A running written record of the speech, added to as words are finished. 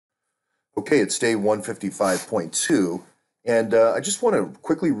Okay, it's day 155.2, and I just want to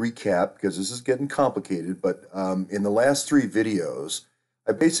quickly recap because this is getting complicated. But in the last three videos,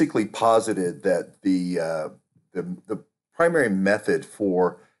 I basically posited that the primary method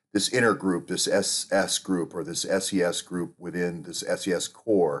for this inner group, this SS group or this SES group within this SES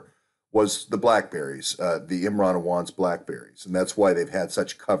core, was the blackberries, the Imran Awan's blackberries, and that's why they've had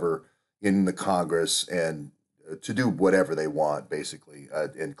such cover in the Congress and to do whatever they want, basically,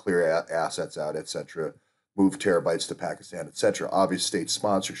 and clear assets out, etc., move terabytes to Pakistan, etc. Obvious state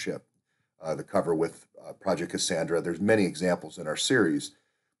sponsorship, the cover with Project Cassandra. There's many examples in our series.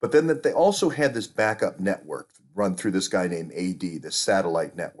 But then that they also had this backup network run through this guy named AD, this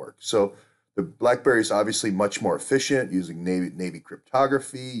satellite network. So the BlackBerry is obviously much more efficient using Navy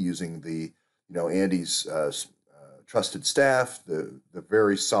cryptography, using Andy's trusted staff, the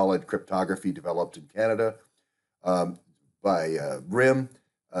very solid cryptography developed in Canada by RIM,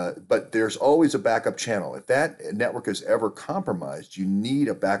 but there's always a backup channel. If that network is ever compromised, you need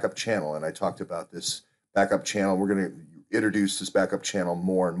a backup channel. And I talked about this backup channel. We're going to introduce this backup channel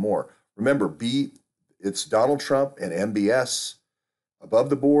more and more. Remember, it's Donald Trump and MBS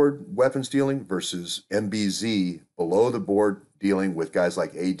above the board weapons dealing versus MBZ below the board dealing with guys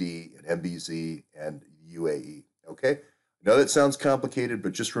like AD and MBZ and UAE. Okay? I know that sounds complicated,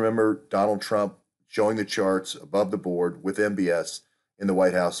 but just remember Donald Trump showing the charts above the board with MBS in the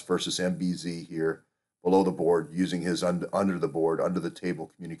White House versus MBZ here below the board using his under the board, under the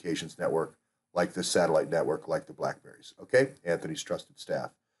table communications network like the satellite network, like the Blackberries. Okay? Anthony's trusted staff.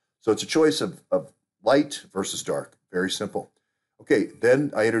 So it's a choice of light versus dark. Very simple. Okay,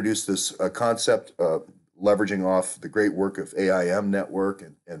 then I introduced this concept leveraging off the great work of AIM Network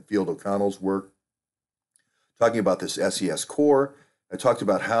and Field O'Connell's work, talking about this SES core. I talked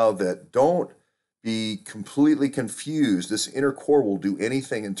about how that don't be completely confused. This inner core will do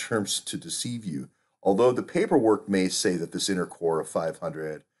anything in terms to deceive you. Although the paperwork may say that this inner core of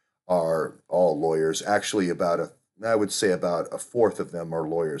 500 are all lawyers, actually I would say about a fourth of them are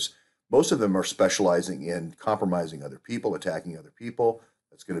lawyers. Most of them are specializing in compromising other people, attacking other people.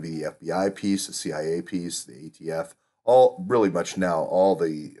 That's going to be the FBI piece, the CIA piece, the ATF, all really much now, all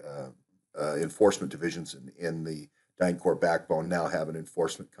the enforcement divisions in the DynCorp backbone now have an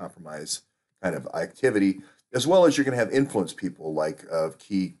enforcement compromise kind of activity, as well as you're going to have influence people like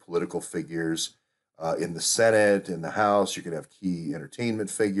key political figures in the Senate, in the House. You're going to have key entertainment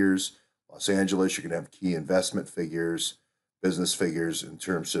figures. Los Angeles, you're going to have key investment figures, business figures in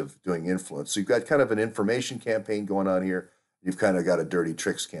terms of doing influence. So you've got kind of an information campaign going on here. You've kind of got a dirty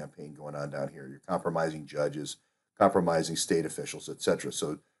tricks campaign going on down here. You're compromising judges, compromising state officials, etc.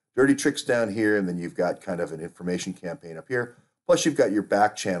 So dirty tricks down here, and then you've got kind of an information campaign up here. Plus, you've got your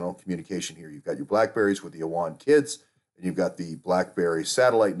back channel communication here. You've got your Blackberries with the Awan kids, and you've got the Blackberry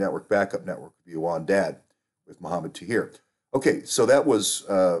satellite network, backup network with the Awan dad with Mohammed Tahir. Okay, so that was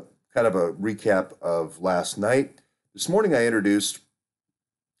kind of a recap of last night. This morning I introduced,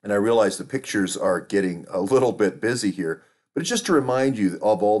 and I realize the pictures are getting a little bit busy here, but it's just to remind you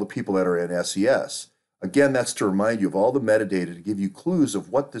of all the people that are in SES. Again, that's to remind you of all the metadata to give you clues of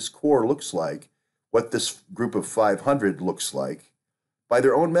what this core looks like, what this group of 500 looks like by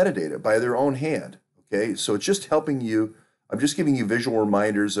their own metadata, by their own hand. Okay, so it's just helping you. I'm just giving you visual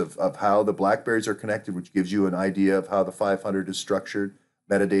reminders of how the Blackberries are connected, which gives you an idea of how the 500 is structured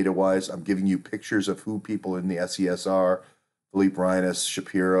metadata-wise. I'm giving you pictures of who people in the SES are, Philippe Reines,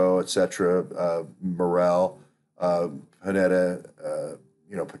 Shapiro, etc., Morel, Panetta,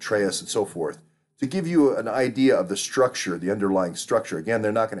 Petraeus, and so forth, to give you an idea of the structure, the underlying structure. Again,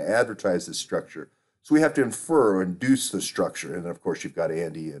 they're not going to advertise this structure, so we have to infer or induce the structure. And then, of course, you've got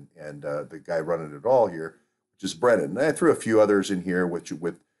Andy and the guy running it all here, which is Brennan. And I threw a few others in here with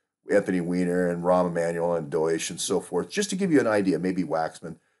Anthony Weiner and Rahm Emanuel and Deutsch and so forth, just to give you an idea, maybe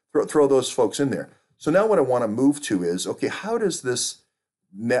Waxman. Throw those folks in there. So now what I want to move to is, okay, how does this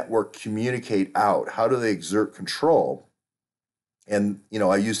network communicate out? How do they exert control? And,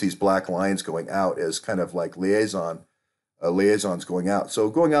 I use these black lines going out as kind of like liaisons going out. So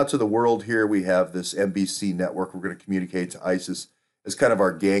going out to the world here, we have this NBC network. We're going to communicate to ISIS as kind of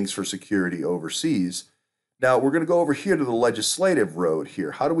our gangs for security overseas. Now, we're going to go over here to the legislative road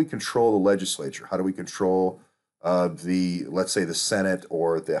here. How do we control the legislature? How do we control let's say, the Senate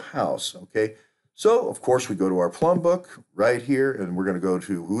or the House? Okay, so, of course, we go to our plum book right here, and we're going to go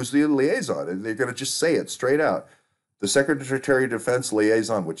to who's the liaison, and they're going to just say it straight out. The Secretary of Defense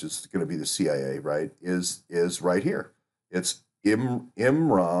liaison, which is going to be the CIA, right, is right here. It's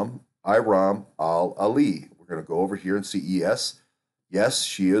Iram al-Ali. We're going to go over here and see yes. Yes,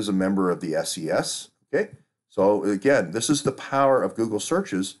 she is a member of the SES, okay? So again, this is the power of Google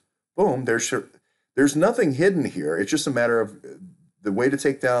searches. boom, there's nothing hidden here. It's just a matter of the way to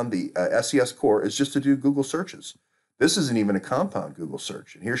take down the SES core is just to do Google searches. This isn't even a compound Google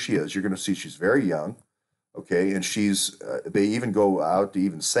search. And here she is. You're going to see she's very young. Okay. And they even go out to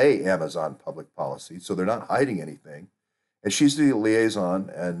even say Amazon public policy. So they're not hiding anything. And she's the liaison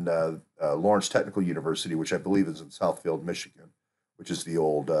and Lawrence Technical University, which I believe is in Southfield, Michigan, which is the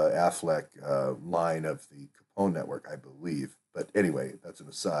old Affleck line of the Capone network, I believe. But anyway, that's an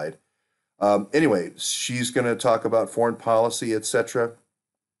aside. Anyway, she's going to talk about foreign policy, etc.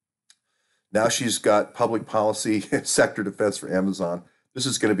 Now she's got public policy, sector defense for Amazon. This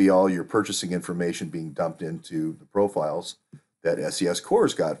is going to be all your purchasing information being dumped into the profiles that SES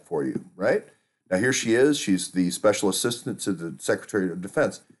Core's got for you, right? Now here she is. She's the special assistant to the Secretary of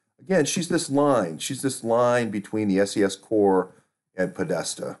Defense. Again, she's this line. She's this line between the SES Core and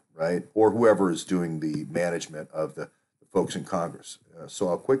Podesta, right? Or whoever is doing the management of the folks in Congress. So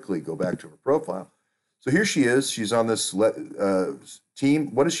I'll quickly go back to her profile. So here she is. She's on this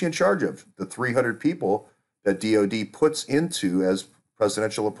team. What is she in charge of? The 300 people that DoD puts into as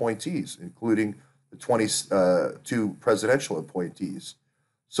presidential appointees, including the 22 presidential appointees.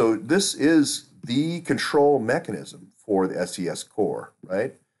 So this is the control mechanism for the SES Core,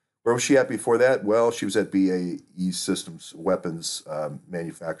 right? Where was she at before that? Well, she was at BAE Systems, weapons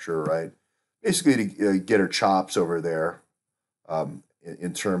manufacturer, right? Basically to get her chops over there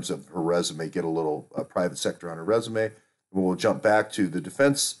in terms of her resume, get a little private sector on her resume. We'll jump back to the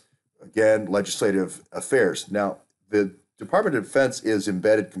defense, again, legislative affairs. Now, the Department of Defense is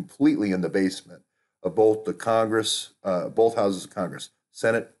embedded completely in the basement of both the Congress, both houses of Congress,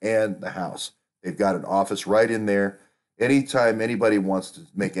 Senate and the House. They've got an office right in there. Anytime anybody wants to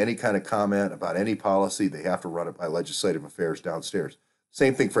make any kind of comment about any policy, they have to run it by legislative affairs downstairs.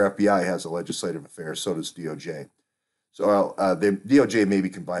 Same thing for FBI has a legislative affairs, so does DOJ. So the DOJ may be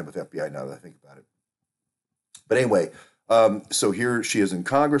combined with FBI now that I think about it. But anyway, so here she is in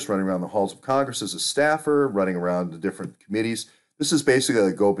Congress, running around the halls of Congress as a staffer, running around the different committees. This is basically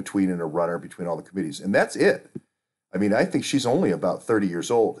a go-between and a runner between all the committees. And that's it. I mean, I think she's only about 30 years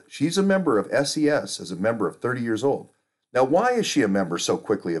old. She's a member of SES as a member of 30 years old. Now, why is she a member so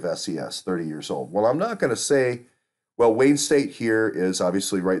quickly of SES, 30 years old? Well, I'm not going to say, well, Wayne State here is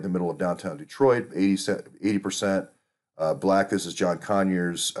obviously right in the middle of downtown Detroit, 80% black. This is John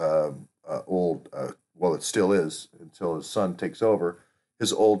Conyers' old, well, it still is until his son takes over,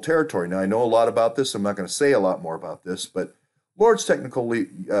 his old territory. Now, I know a lot about this. I'm not going to say a lot more about this, but Lawrence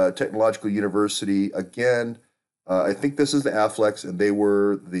Technological University, again, I think this is the Afflecks, and they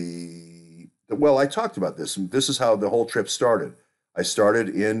were well, I talked about this, and this is how the whole trip started. I started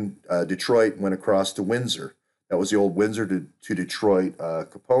in Detroit, went across to Windsor. That was the old Windsor to Detroit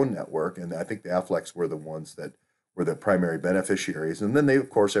Capone network, and I think the Afflecks were the ones that were the primary beneficiaries. And then they, of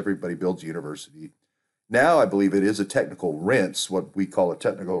course, everybody builds a university. Now I believe it is a technical rinse, what we call a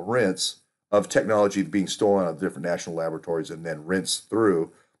technical rinse of technology being stolen out of different national laboratories and then rinsed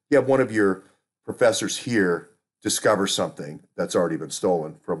through. You have one of your professors here discover something that's already been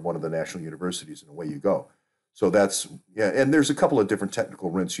stolen from one of the national universities, and away you go. So that's, yeah, and there's a couple of different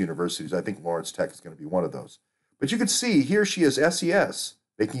technical rinse universities. I think Lawrence Tech is going to be one of those. But you can see here she is SES,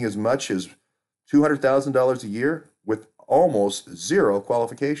 making as much as $200,000 a year with almost zero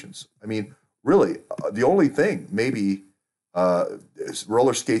qualifications. I mean, really, the only thing maybe is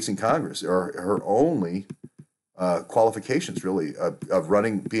roller skates in Congress are her only qualifications, really, of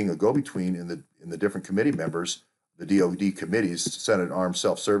running, being a go-between in the different committee members, the DoD committees, Senate Armed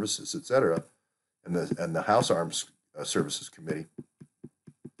Self-Services, et cetera, and the House Armed Services Committee.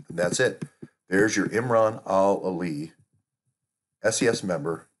 And that's it. There's your Imran Al-Ali, SES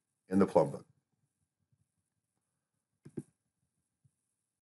member in the plum book.